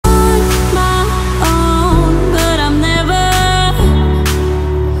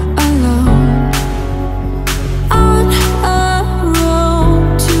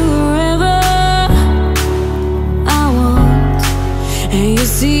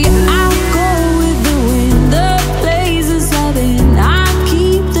free. I'll go with the wind, the places I've been, I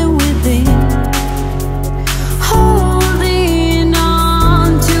keep them within, holding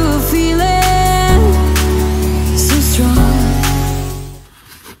on to a feeling so strong.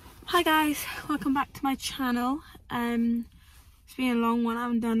 Hi guys, welcome back to my channel. It's been a long one. I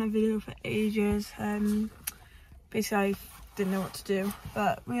haven't done a video for ages. Basically I didn't know what to do,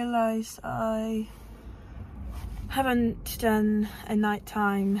 but realised I haven't done a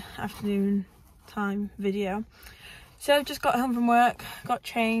nighttime, afternoon time video. So I've just got home from work, got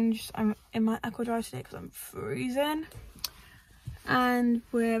changed. I'm in my aqua dry today because I'm freezing, and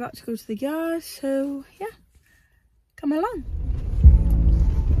we're about to go to the yard, so yeah, come along.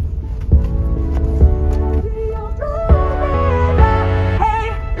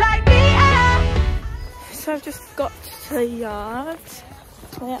 So I've just got to the yard.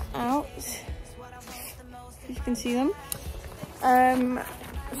 They're out, you can see them.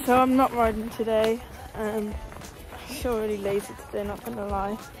 So I'm not riding today. I'm sure really lazy today, not gonna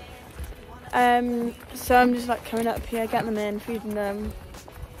lie. So I'm just like coming up here, getting them in, feeding them,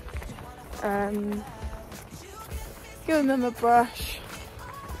 giving them a brush,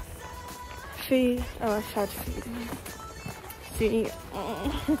 feed. Oh, I tried to feed them. Feed.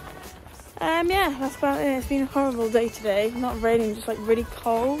 Yeah, that's about it. It's been a horrible day today. Not raining, just like really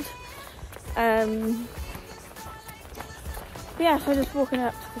cold. Yeah, so I'm just walking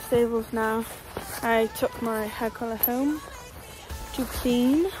up to the stables now. I took my hair colour home to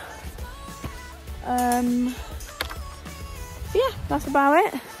clean. Yeah, that's about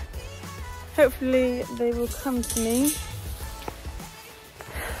it. Hopefully they will come to me.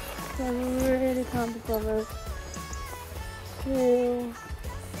 I really can't be bothered to...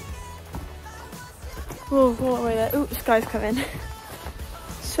 Oh, all the way there. Ooh, Sky's coming.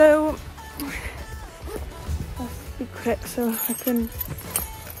 So, let's be quick so I can...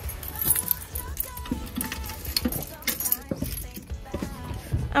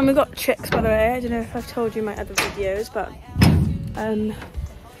 And we got chicks, by the way. I don't know if I've told you in my other videos, but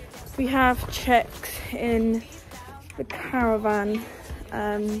we have chicks in the caravan.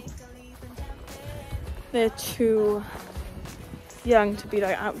 They're too young to be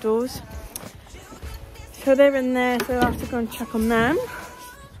like outdoors. So they're in there, so I'll have to go and check on them,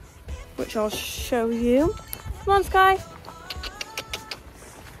 which I'll show you. Come on, Sky.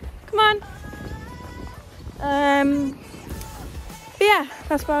 Come on. But yeah,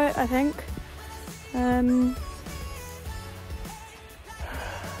 that's about it, I think.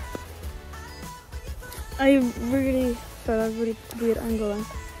 I really felt a really weird angle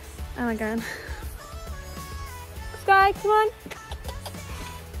and again. Sky, come on.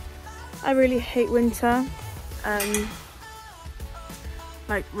 I really hate winter,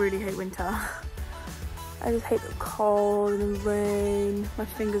 like really hate winter. I just hate the cold and the rain. My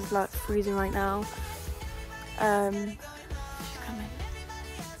fingers are like freezing right now. She's coming.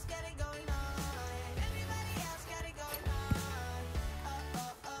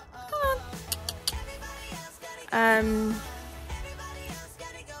 Come on.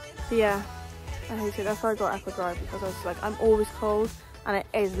 But yeah, I hate it. That's why I got aqua dry, because I was like, I'm always cold. And it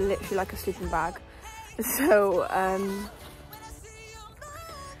is literally like a sleeping bag. So I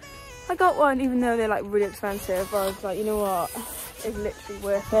got one, even though they're like really expensive. But I was like, you know what, it's literally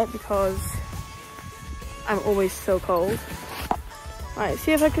worth it because I'm always so cold. Right,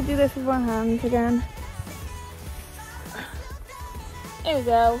 see if I could do this with one hand again. Here we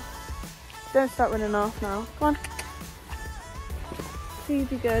go. Don't start running off now. Come on. Please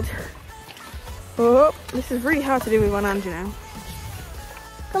be good. Oh, this is really hard to do with one hand, you know.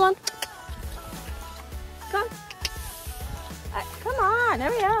 Come on. Come on. Come on,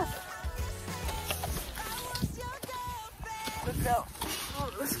 hurry up. Let's go. Oh,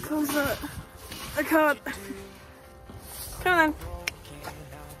 let's close that. I can't. Come on.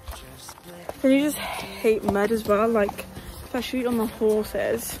 Can you just hate mud as well? Like, especially on the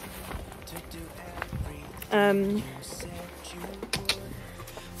horses. Oh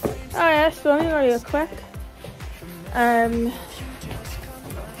yeah, so only really quick.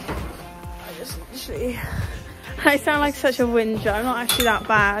 I sound like such a whinger. I'm not actually that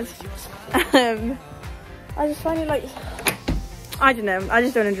bad. I just find it like, I don't know, I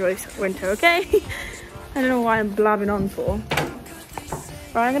just don't enjoy winter, okay? I don't know why I'm blabbing on for.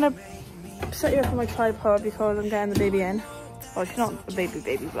 Right, I'm gonna set you up on my tripod because I'm getting the baby in. Well, she's not a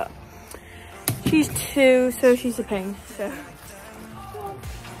baby, but she's 2, so she's a pain, so.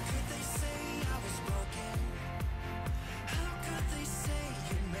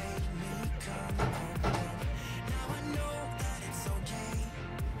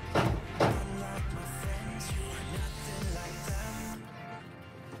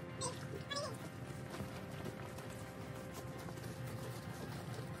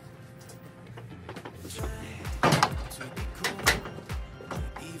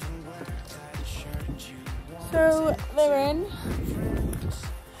 they're in.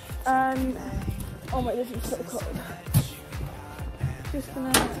 Oh my, this is so cold. Just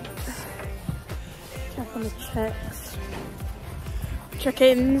gonna check on the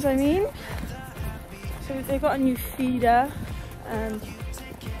check-ins, I mean. So they've got a new feeder,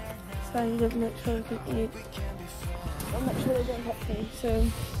 so I need to make sure they can eat. I'll make sure they don't hurt me, so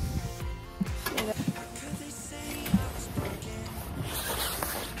yeah.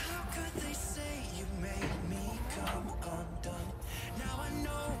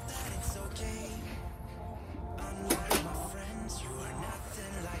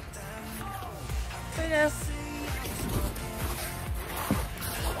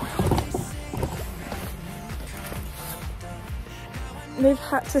 They've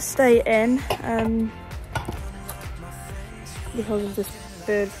had to stay in because of this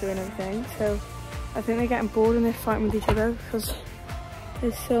bird flu and everything, so I think they're getting bored and they're fighting with each other because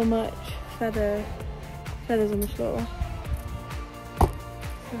there's so much feathers on the floor.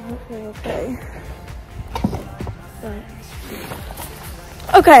 So hopefully okay. Right.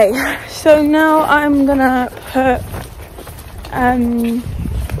 Okay, so now I'm gonna put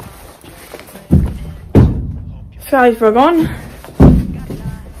Skai's rug on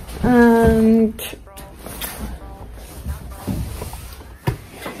and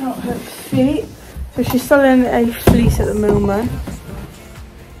out her feet. So she's still in a fleece at the moment.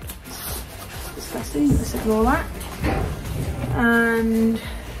 Disgusting, let's ignore that. And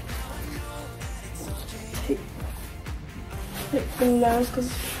take the gloves because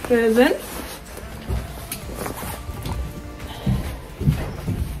it's frozen.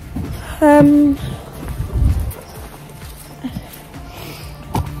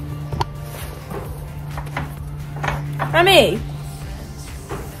 Remy!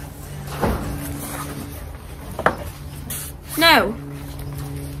 No!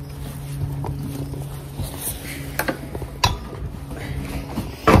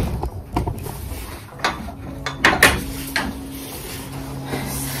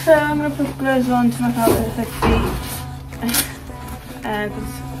 So I'm going to put gloves on to knock out her feet because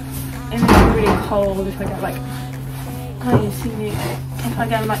it's really cold if I get like, oh you see me, if I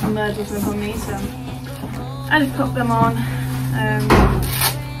get like mud or something on me, so I just put them on. And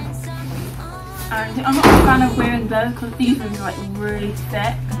I'm not a fan of wearing gloves because these ones are like really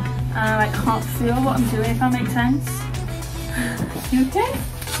thick and I like can't feel what I'm doing, if that makes sense. You okay?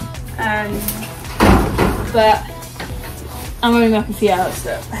 But I'm only up a few hours,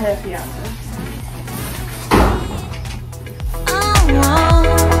 so I had a few hours.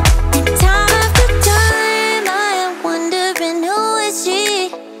 Time after time, I am wondering who is she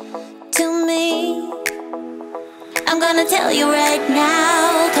to me. I'm gonna tell you right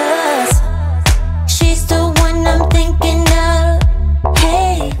now, 'cause she's the one I'm thinking of.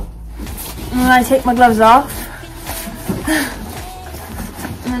 Hey. And then I take my gloves off.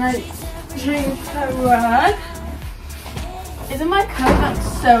 And then I drink the rug. Isn't my coat like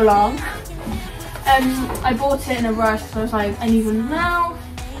so long? I bought it in a rush because I was like, I need one now.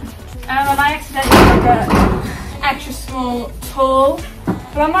 And I accidentally got an extra small tall,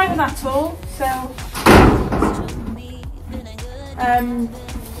 but I'm not even that tall, so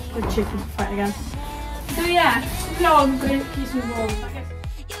the chicken's fighting again. So yeah, it's long, but it keeps me warm.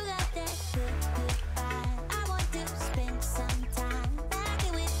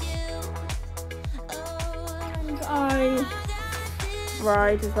 And I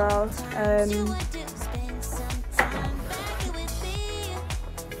ride as well.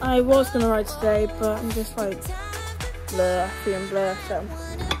 I was gonna ride today, but I'm just like feeling blur, so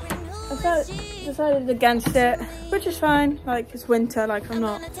I decided against it, which is fine. Like it's winter, like I'm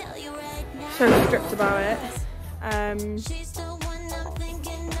not so strict about it.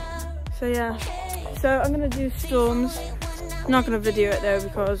 So yeah, so I'm gonna do Storms. I'm not gonna video it though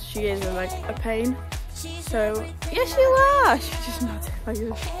because she is like a pain. So yes, you are. She's just not like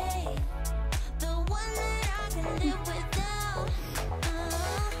this.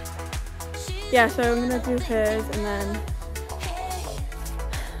 Yeah, so I'm gonna do hers and then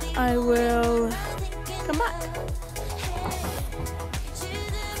I will come back.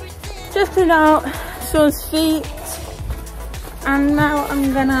 Just cleaned out Storm's feet and now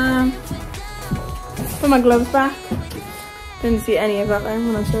I'm gonna put my gloves back. Didn't see any of that then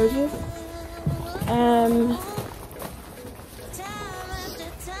when I showed you.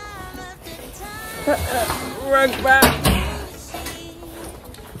 Put the rug back.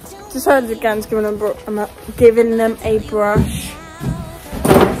 Decided against giving them a brush.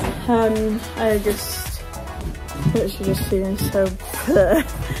 I just literally just feeling so blur.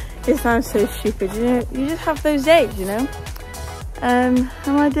 It sounds so stupid, you know. You just have those days, you know. And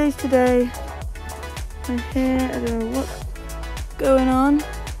my days today, my hair. I don't know what's going on.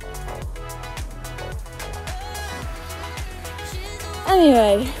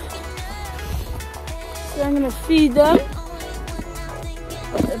 Anyway, so I'm gonna feed them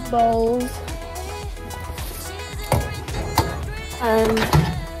with the bowls.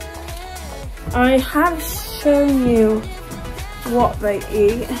 I have shown you what they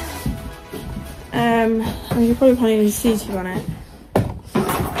eat. And you probably can't even see too on it.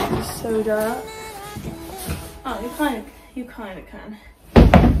 It's so dark. Oh, you kind of can.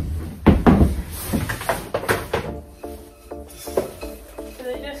 So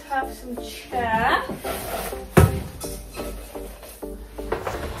they just have some chair.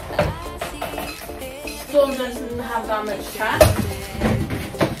 Dawn doesn't have that much chair.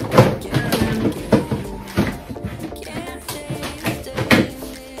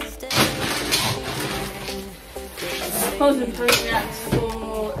 Supposed putting that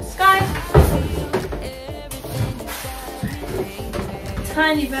for Skai.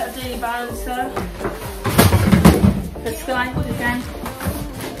 Tiny bit of daily balancer for Skai again.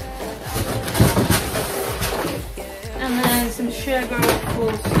 And then some sugar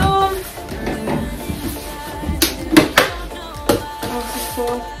for Storm. Also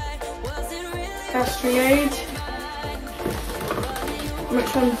for Castriade,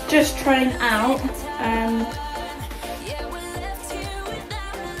 which I'm just trying out.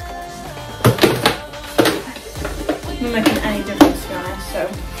 Not making any difference to be honest, so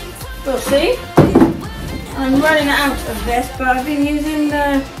we'll see. I'm running out of this, but I've been using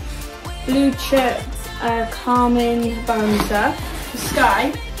the Blue Chip calming balancer for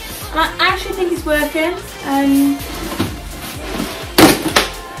Skai, and I actually think it's working.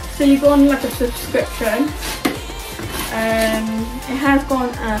 So you go on like a subscription. It has gone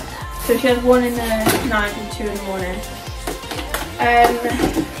up, so she has one in the night and 2 in the morning.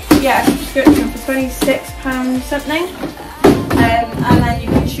 Yeah, a subscription for £26 something, and then you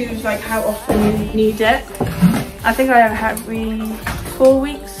can choose like how often you need it. I think I have every 4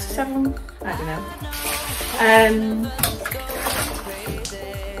 weeks, 7, I don't know.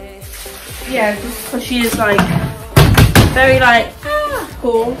 Yeah, because she is like very like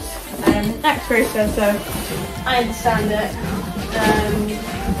horse ex-racer, so I understand it.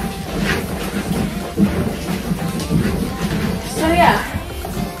 So yeah.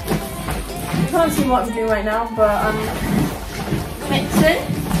 You can't see what I'm doing right now, but I'm mixing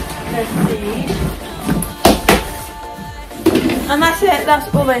the feed. And that's it,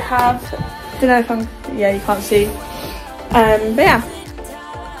 that's all they have. Don't know if I'm, yeah, you can't see. But yeah.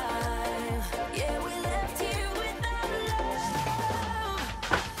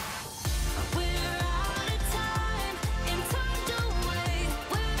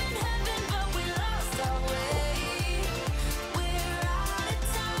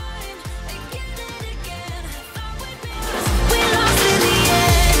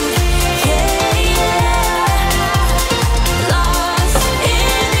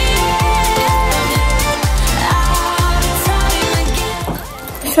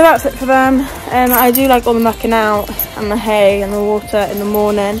 So that's it for them. I do like all the mucking out and the hay and the water in the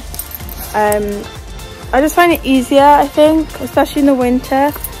morning. I just find it easier, I think, especially in the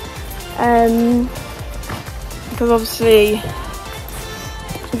winter, because obviously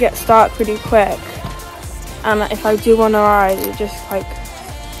it gets dark pretty quick, and if I do want to ride, it just like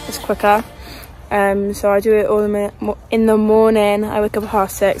it's quicker. So I do it all in the morning. I wake up at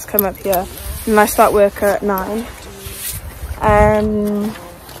 6:30, come up here, and I start work at 9.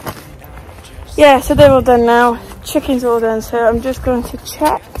 Yeah, so they're all done now. Chickens are all done, so I'm just going to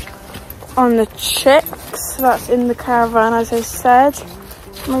check on the chicks. That's in the caravan, as I said.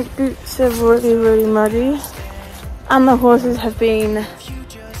 My boots are really muddy, and the horses have been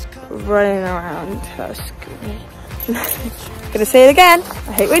running around. That's good. Gonna say it again,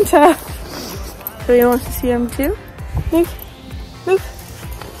 I hate winter. So you want to see them too? Move.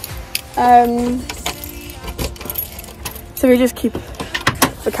 So we just keep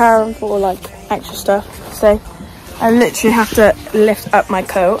the caravan for like extra stuff. So I literally have to lift up my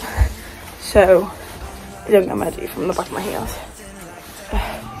coat so it don't get muddy from the back of my heels.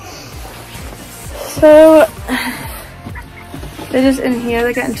 So they're just in here,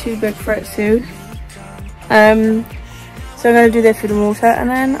 they're getting too big for it soon. So I'm going to do their food and water and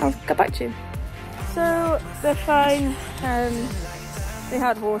then I'll get back to you. So they're fine. They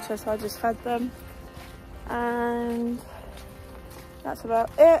had water, so I just fed them, and that's about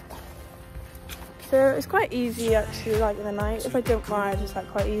it. So it's quite easy actually, like in the night. If I don't ride, it's like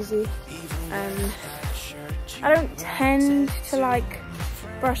quite easy. I don't tend to like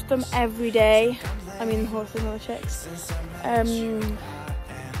brush them every day. I mean the horses and the chicks.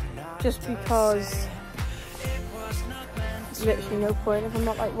 Just because literally no point if I'm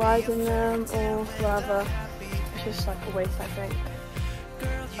not like riding them or whatever. It's just like a waste, I think,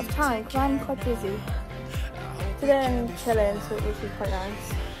 of time because I'm quite busy. Today I'm chilling, so which is quite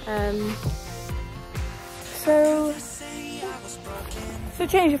nice. So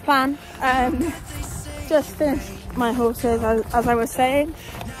change of plan. Just finished my horses as I was saying,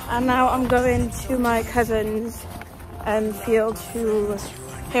 and now I'm going to my cousin's field who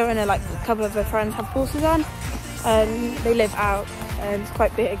here and like a couple of their friends have horses on. They live out and it's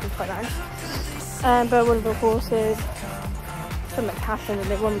quite big and quite nice. But one of the horses, something happened and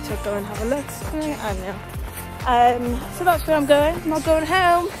they want me to go and have a look. I don't know. So that's where I'm going. I'm not going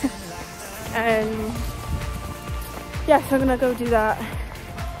home. Yeah, so I'm gonna go do that,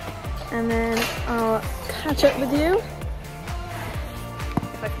 and then I'll catch up with you.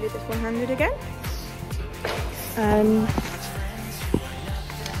 If I can do this one-handed again.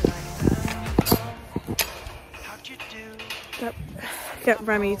 Get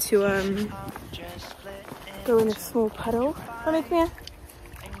Remy to go in a small puddle. Remy, come here.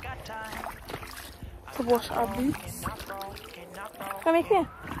 To wash our boots. Remy, come here.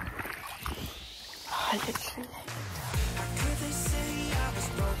 Oh, literally.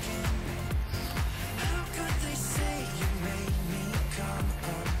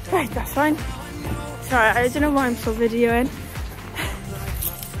 Right, that's fine. Sorry, I don't know why I'm still videoing.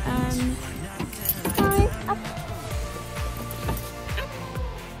 Hi, up.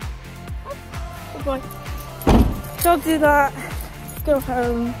 Good boy. So I'll do that, go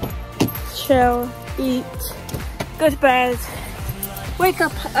home, chill, eat, go to bed, wake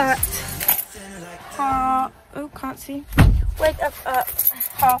up at can't see. Wake up at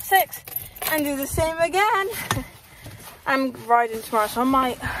 6:30 and do the same again. I'm riding tomorrow, so I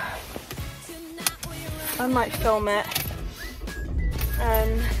might film it.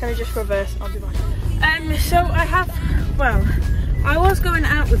 Let me just reverse. I'll do mine. So I was going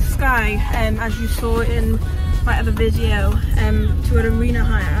out with Sky, as you saw in my other video, to an arena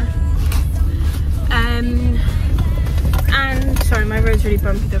hire. And sorry, my road's really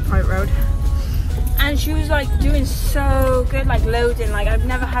bumpy, the private road. And she was like doing so good, like loading. Like I've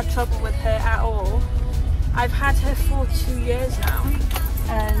never had trouble with her at all. I've had her for 2 years now.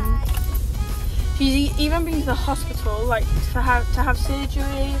 She's even been to the hospital, like to have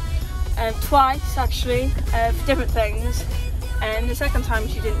surgery, twice actually, for different things. And the second time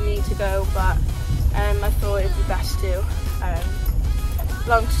she didn't need to go, but I thought it'd be best to.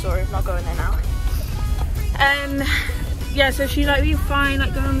 Long story, I'm not going there now. Yeah, so she like be fine,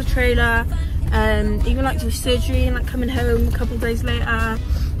 like going on the trailer, even like do surgery and like coming home a couple of days later,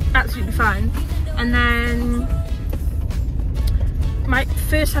 absolutely fine. And then my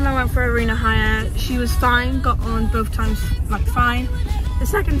first time I went for arena hire, she was fine, got on both times like fine. The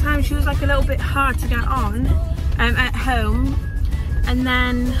second time she was like a little bit hard to get on at home, and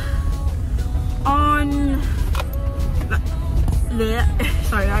then on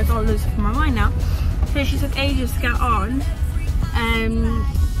sorry, I got this in my mind now. So she took ages to get on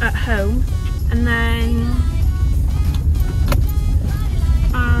at home, and then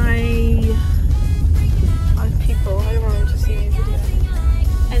people, I don't want them to see me in video.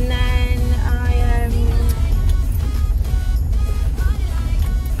 And then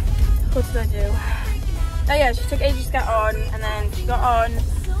what did I do? Oh yeah, she took ages to get on, and then she got on,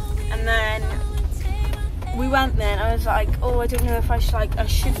 and then we went there, and I was like, oh, I don't know if I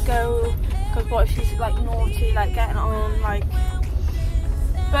should go, because what if she's like naughty, like getting on, like.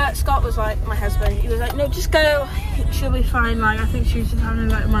 But Scott was like, my husband, he was like, no, just go, she'll be fine. Like I think she was just having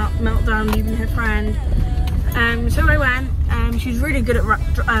like a meltdown, leaving her friend. So I went. She was really good at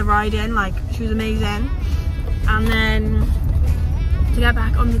riding, like she was amazing. And then to get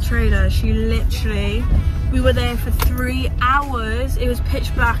back on the trailer, she literally, we were there for 3 hours. It was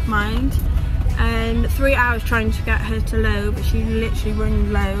pitch black, mind, and 3 hours trying to get her to load, but she literally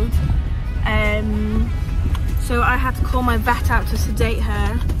wouldn't load. So I had to call my vet out to sedate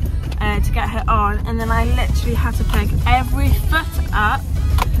her to get her on, and then I literally had to pick every foot up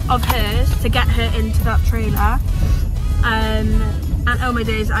of hers to get her into that trailer. And oh my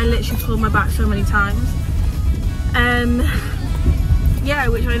days, I literally pulled my back so many times. Yeah,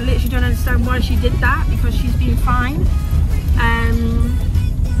 which I literally don't understand why she did that, because she's been fine.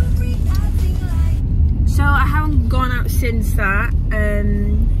 So I haven't gone out since that,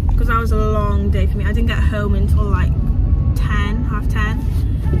 because that was a long day for me. I didn't get home until like 10, half 10.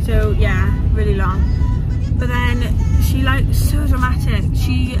 So yeah, really long. But then she like so dramatic.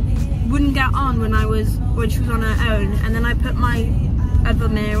 She wouldn't get on when she was on her own, and then I put my other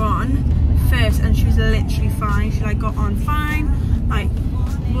mare on first, and she was literally fine. She like got on fine, like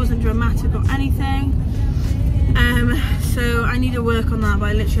wasn't dramatic or anything. so I need to work on that, but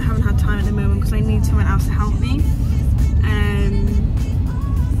I literally haven't had time at the moment because I need someone else to help me.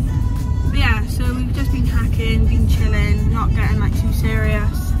 But yeah, so we've just been hacking, been chilling, not getting like too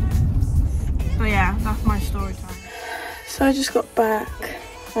serious. But yeah, that's my story time. So I just got back.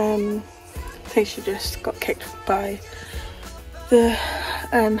 I think she just got kicked by the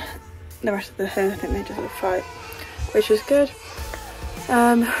rest of the herd. I think they just had a fight, which was good.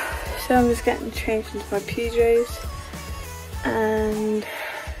 So I'm just getting changed into my PJs and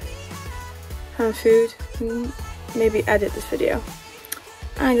having food, and maybe edit this video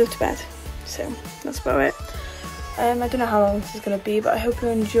and go to bed. So that's about it. I don't know how long this is going to be, but I hope you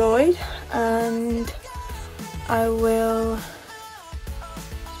enjoyed, and I will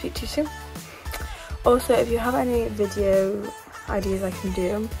speak to you soon. Also, if you have any video ideas I can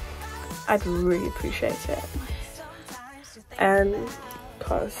do, I'd really appreciate it.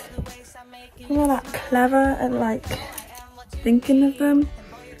 Because I'm not that clever at like thinking of them,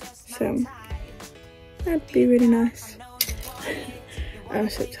 so that'd be really nice. I'm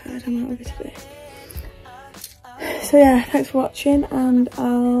so tired, I'm out of it today. So yeah, thanks for watching, and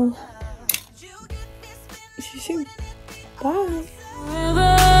I'll see you soon. Bye.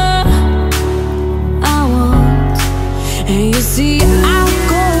 And you see